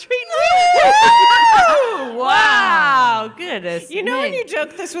functionality doctrine. Wow, goodness. You know when you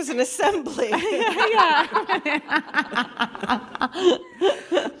joke this was an assembly. Yeah.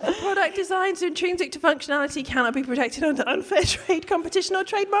 Product design so intrinsic to functionality cannot be protected under unfair trade competition or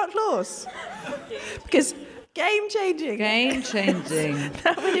trademark laws. Because game-changing.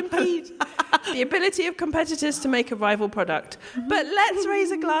 That would impede the ability of competitors to make a rival product. But let's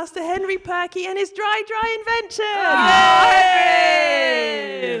raise a glass to Henry Perky and his dry invention.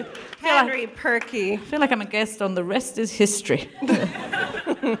 Yay! Henry Perky. I feel like I'm a guest on The Rest is History.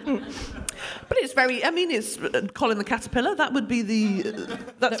 But it's very, I mean, it's Colin the Caterpillar. That would be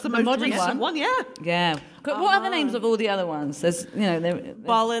that's the most modern recent one, yeah. Yeah. What are the names of all the other ones? There's,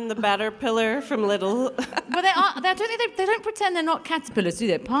 Ballin the Batterpillar from Little. Well, they don't pretend they're not caterpillars, do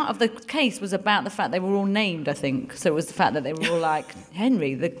they? Part of the case was about the fact they were all named, I think. So it was the fact that they were all like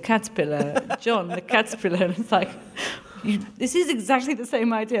Henry the Caterpillar, John the Caterpillar, and it's like, this is exactly the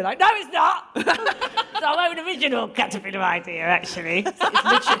same idea. Like, no, it's not. It's our own original caterpillar idea, actually.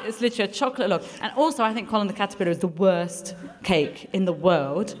 It's literally a chocolate log. And also, I think Colin the Caterpillar is the worst cake in the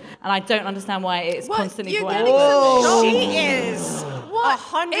world, and I don't understand why it's constantly getting She is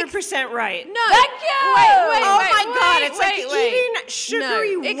 100% right. No. Thank you. Wait, oh my God, it's like eating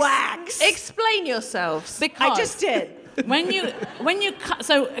sugary wax. Explain yourselves. Because I just did. When you cut,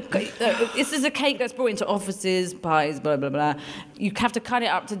 so this is a cake that's brought into offices, pies, blah blah blah. You have to cut it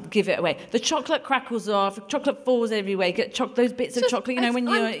up to give it away. The chocolate crackles off, chocolate falls everywhere. You get those bits of chocolate, when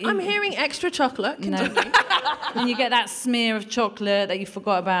I'm hearing extra chocolate. Continue. And you get that smear of chocolate that you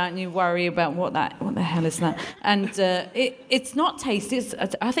forgot about, and you worry about what the hell is that? And it's not tasty.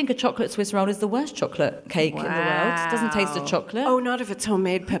 I think a chocolate Swiss roll is the worst chocolate cake in the world. It doesn't taste of chocolate. Oh, not if it's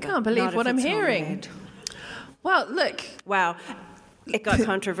homemade, Pippa. I can't believe what I'm hearing. Homemade. Well, look. Wow. It got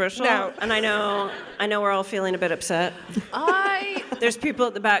controversial. No. And I know we're all feeling a bit upset. There's people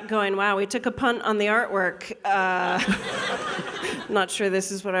at the back going, wow, we took a punt on the artwork. Not sure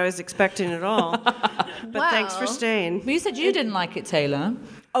this is what I was expecting at all. But thanks for staying. But you said you didn't like it, Taylor.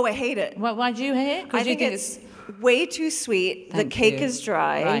 Oh, I hate it. Why do you hate it? I think it's way too sweet. The cake is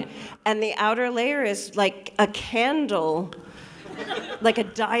dry. Right. And the outer layer is like a candle. Like a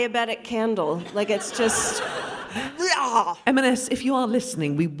diabetic candle. Like it's just... M&S, if you are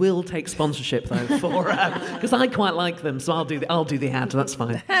listening, we will take sponsorship though for because I quite like them, so I'll do the ad. That's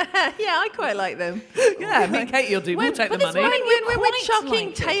fine. Yeah, I quite like them. Yeah, me and Katie will do. We'll take the money. When we're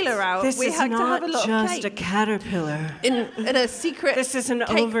chucking Taylor out, this we is have to have a lot not of just cake. A caterpillar. In a secret. This is an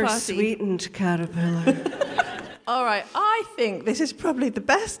over-sweetened caterpillar. All right, I think this is probably the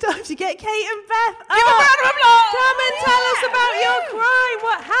best time to get Kate and Beth up. Give a round of applause! Come and tell us about your crime.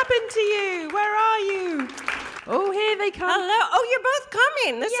 What happened to you? Where are you? Oh, here they come. Hello. Oh, you're both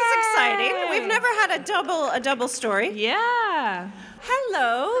coming. This is exciting. We've never had a double story. Yeah.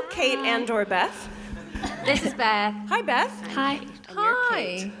 Hello, Kate and/or Beth. This is Beth. Hi, Beth. Hi.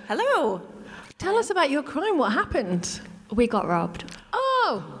 Hi. Hello. Tell us about your crime. What happened? We got robbed.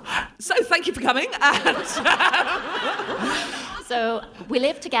 Oh. So thank you for coming. So we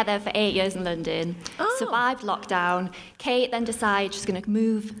lived together for 8 years in London, survived lockdown. Kate then decided she's going to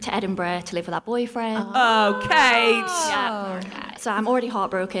move to Edinburgh to live with her boyfriend. Oh, Kate. Yeah. So I'm already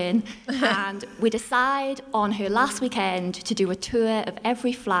heartbroken. And we decide on her last weekend to do a tour of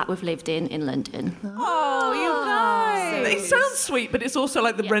every flat we've lived in London. Oh, you guys. It sounds sweet, but it's also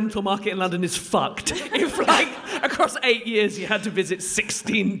like the rental market in London is fucked. If like across 8 years you had to visit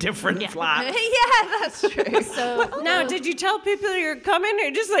 16 different flats. Yeah, that's true. So now, did you tell people you're coming,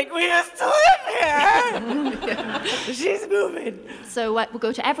 or just like, we have to live here? She's moving. So we'll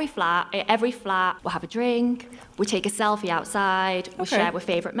go to every flat. We'll have a drink. We take a selfie outside. We share our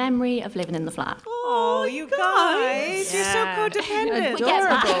favourite memory of living in the flat. Oh, you guys. You're so codependent.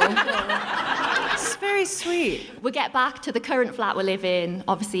 Adorable. It's very sweet. We get back to the current flat we live in.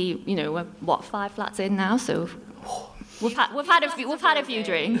 Obviously, we're 5 flats in now, so we've had a few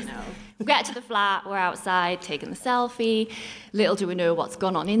drinks. We get to the flat, we're outside taking the selfie. Little do we know what's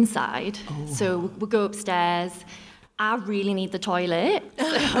gone on inside. So we go upstairs. I really need the toilet.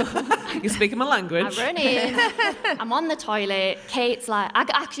 You're speaking my language. I run in. I'm on the toilet. Kate's like,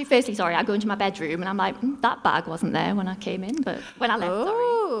 I go into my bedroom and I'm like, that bag wasn't there when I came in, but when I left,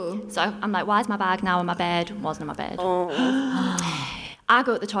 sorry. So I'm like, why is my bag now in my bed? Wasn't in my bed. I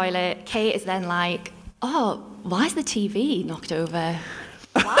go to the toilet. Kate is then like, why is the TV knocked over?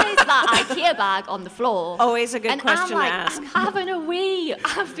 Why is that IKEA bag on the floor? Always a good question to ask. I'm having a wee.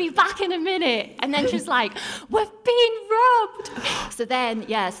 I'll be back in a minute. And then she's like, we've been robbed. So then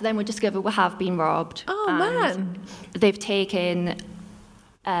we discover we have been robbed. Oh, man. They've taken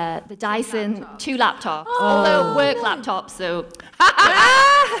the Dyson 2 laptops, although work laptops, so...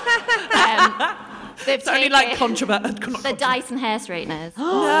 They've only like controversial. The Dyson hair straighteners.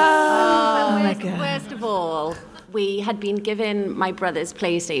 Oh, my God. Worst of all, we had been given my brother's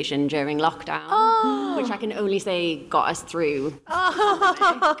PlayStation during lockdown, which I can only say got us through.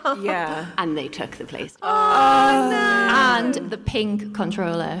 Yeah. And they took the PlayStation. Oh, no. And the pink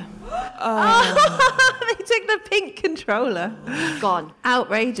controller. They took the pink controller. Gone.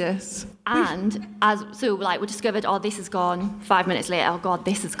 Outrageous. And we discovered, this is gone. 5 minutes later, oh God,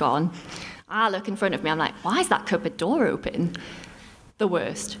 this is gone. I look in front of me, I'm like, why is that cupboard door open? The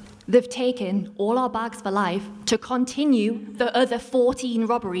worst. They've taken all our bags for life to continue the other 14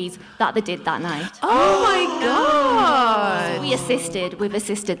 robberies that they did that night. Oh my God. So we've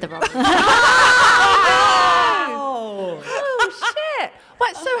assisted the robbery. Oh shit.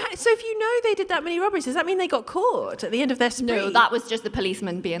 What, so if you know they did that many robberies, does that mean they got caught at the end of their spree? No, that was just the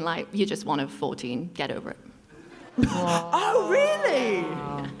policeman being like, you're just one of 14, get over it. Oh, really?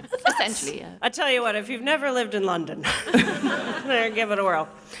 Essentially, yeah. I tell you what, if you've never lived in London, give it a whirl.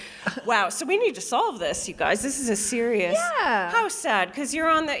 Wow, so we need to solve this, you guys. This is a serious... Yeah. How sad, because you're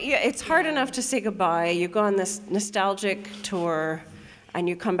on the... it's hard enough to say goodbye. You go on this nostalgic tour, and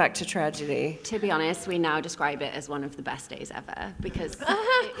you come back to tragedy. To be honest, we now describe it as one of the best days ever because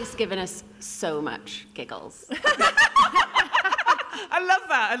it's given us so much giggles. I love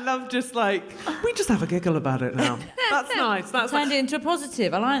that. I love just we just have a giggle about it now. That's nice. That's Turned it into a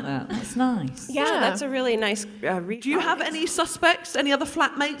positive. I like that. That's nice. Yeah, that's a really nice read. Do you have any suspects? Any other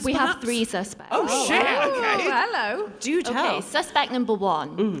flatmates? We perhaps? have 3 suspects. Oh, shit. Okay. Hello. Do tell. Okay, suspect number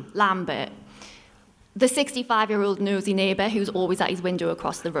 1, Lambert. The 65-year-old nosy neighbour who's always at his window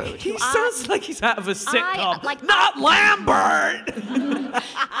across the road. He sounds like he's out of a sitcom. Not Lambert!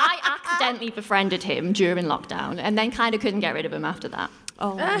 I accidentally befriended him during lockdown and then kind of couldn't get rid of him after that.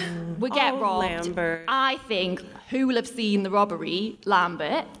 We get robbed. Lambert. I think, who will have seen the robbery?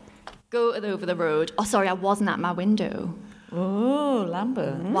 Lambert. Go over the road. Oh, sorry, I wasn't at my window. Oh,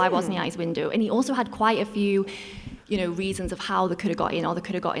 Lambert. Why wasn't he at his window? And he also had quite a few... reasons of how they could have got in, or they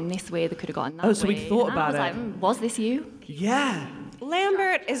could have got in this way, they could have got in that way. Oh, so we thought and about I it. was like, was this you? Yeah.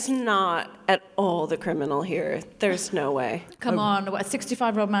 Lambert is not at all the criminal here. There's no way. Come on, a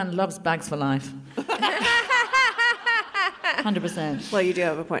 65-year-old man loves bags for life. 100%. Well, you do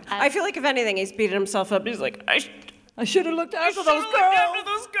have a point. I feel like, if anything, he's beating himself up. He's like, I should have looked after those girls.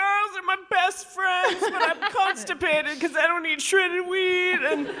 Those girls are my best friends, but I'm constipated because I don't eat shredded wheat.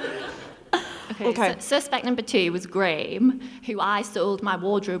 And Okay. Suspect number 2 was Graham, who I sold my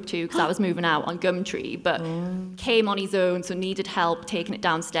wardrobe to because I was moving out on Gumtree, but came on his own, so needed help taking it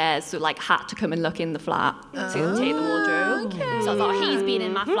downstairs, so had to come and look in the flat to take the wardrobe. Okay. So I thought, he's been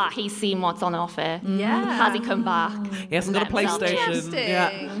in my flat, he's seen what's on offer. Yeah. Has he come back? He hasn't got a PlayStation. Interesting.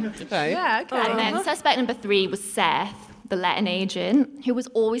 Yeah. Okay. Yeah, okay. And then suspect number 3 was Seth, the letting agent, who was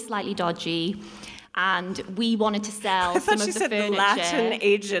always slightly dodgy. And we wanted to sell some of the furniture. I thought you said the Latin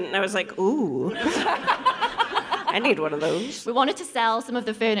agent, and I was like, ooh. I need one of those. We wanted to sell some of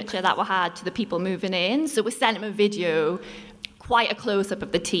the furniture that we had to the people moving in, so we sent them a video, quite a close-up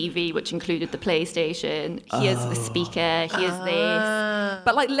of the TV, which included the PlayStation. Here's the speaker, here's this.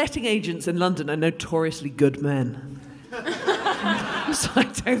 But letting agents in London are notoriously good men. So I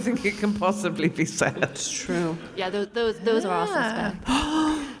don't think it can possibly be said. It's true. Yeah, those are our suspects.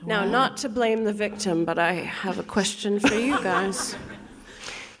 Now, not to blame the victim, but I have a question for you guys.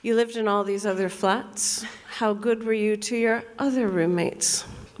 You lived in all these other flats. How good were you to your other roommates?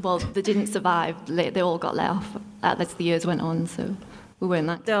 Well, they didn't survive. They all got let off as the years went on, so we weren't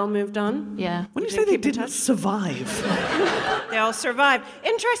that. They all moved on? Yeah. When you say they didn't survive... They all survived.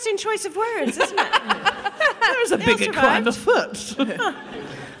 Interesting choice of words, isn't it? There's a bigger crime afoot.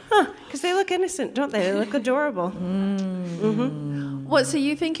 Because they look innocent, don't they? They look adorable. What, so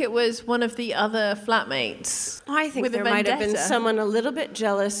you think it was one of the other flatmates? I think with there might have been someone a little bit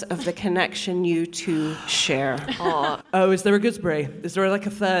jealous of the connection you two share. Oh, is there a Gooseberry? Is there a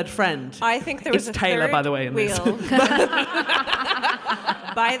third friend? I think there was it's a Taylor, third by the way, in this. wheel.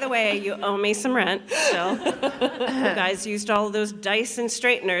 By the way, you owe me some rent still. You guys used all of those Dyson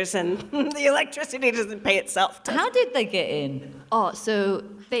straighteners, and the electricity doesn't pay itself. How did they get in? Oh, so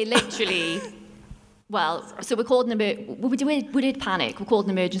they literally... Well, so we called we did panic. We called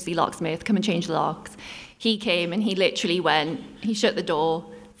an emergency locksmith, come and change the locks. He came and he literally he shut the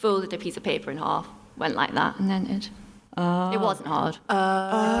door, folded a piece of paper in half, went like that, and entered. It wasn't hard.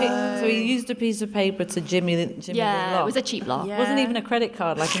 So he used a piece of paper to jimmy the yeah, lock. it was a cheap lock. It wasn't even a credit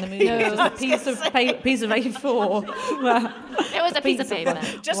card like in the movie. It was a piece of A4. It was a piece of paper.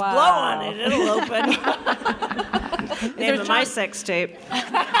 Just blow on it, it'll open. Name of my sex tape. All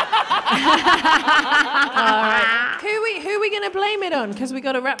right. Who are we going to blame it on? Because we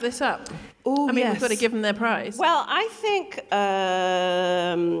got to wrap this up. Oh, I mean, we've got to give them their prize. Well, I think,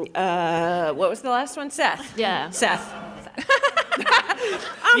 what was the last one? Seth. Yeah. Seth.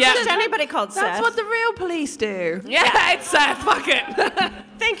 Just anybody called Seth. That's what the real police do. Yeah, it's Seth. Fuck it.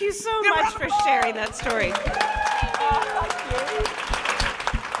 Thank you so much for sharing that story.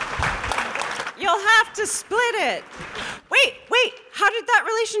 You'll have to split it. Wait. How did that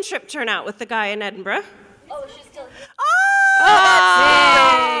relationship turn out with the guy in Edinburgh? Oh, she's still...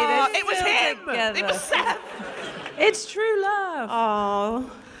 It was him. Together. It was Seth. It's true love.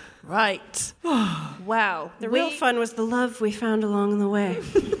 Oh. Right. Wow. The real fun was the love we found along the way.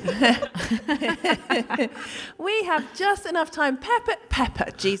 We have just enough time.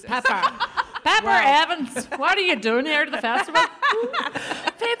 Peppa, Jesus. Peppa Evans, what are you doing here to the festival?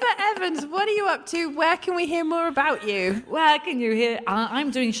 Pippa Evans, what are you up to? Where can we hear more about you? Where can you hear?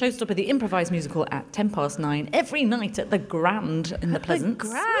 I'm doing Showstopper, the improvised musical, at 9:10 every night at the Grand in the Pleasance.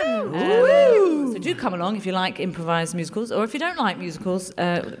 So do come along if you like improvised musicals, or if you don't like musicals,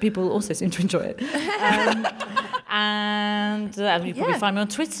 people also seem to enjoy it. And you probably find me on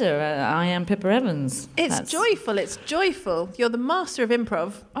Twitter. I am Pippa Evans. It's joyful. You're the master of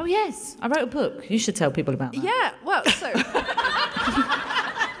improv. Oh, yes. I wrote a book. You should tell people about that. Yeah, well, so...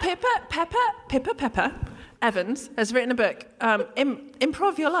 Pippa Evans has written a book,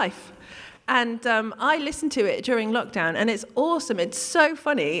 Improv Your Life. And I listened to it during lockdown, and it's awesome. It's so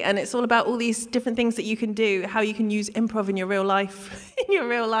funny, and it's all about all these different things that you can do, how you can use improv in your real life, Your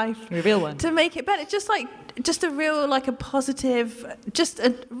real one. to make it better. Just a real, a positive, just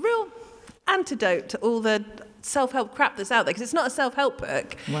a real antidote to all the self-help crap that's out there, because it's not a self-help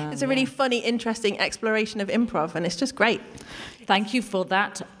book. Wow, it's a really funny, interesting exploration of improv, and it's just great. Thank you for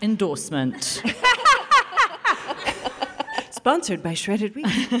that endorsement. Sponsored by Shredded Wheat.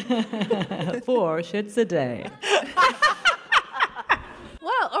 4 shits a day.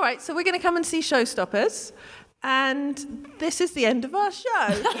 Well, all right, so we're going to come and see Showstoppers, and this is the end of our show.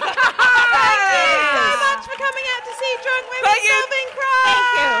 Thank you so much for coming out to see Drunk Women Solving Crime.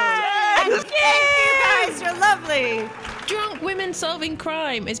 Thank you, guys. You're lovely. Drunk Women Solving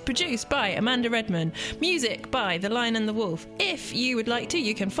Crime is produced by Amanda Redman. Music by The Lion and the Wolf. If you would like to,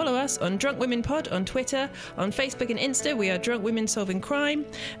 you can follow us on Drunk Women Pod on Twitter. On Facebook and Insta, we are Drunk Women Solving Crime.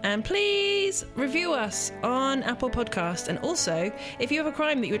 And please review us on Apple Podcast. And also, if you have a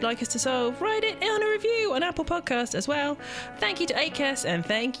crime that you would like us to solve, write it on a review on Apple Podcast as well. Thank you to ACAS, and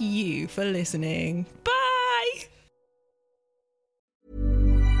thank you for listening. Bye!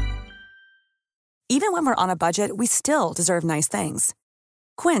 Even when we're on a budget, we still deserve nice things.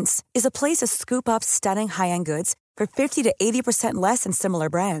 Quince is a place to scoop up stunning high-end goods for 50 to 80% less than similar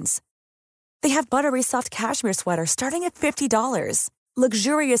brands. They have buttery soft cashmere sweaters starting at $50,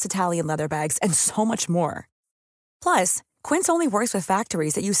 luxurious Italian leather bags, and so much more. Plus, Quince only works with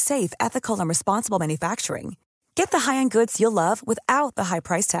factories that use safe, ethical, and responsible manufacturing. Get the high-end goods you'll love without the high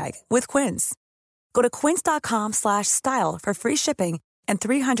price tag with Quince. Go to quince.com/style for free shipping and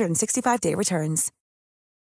 365-day returns.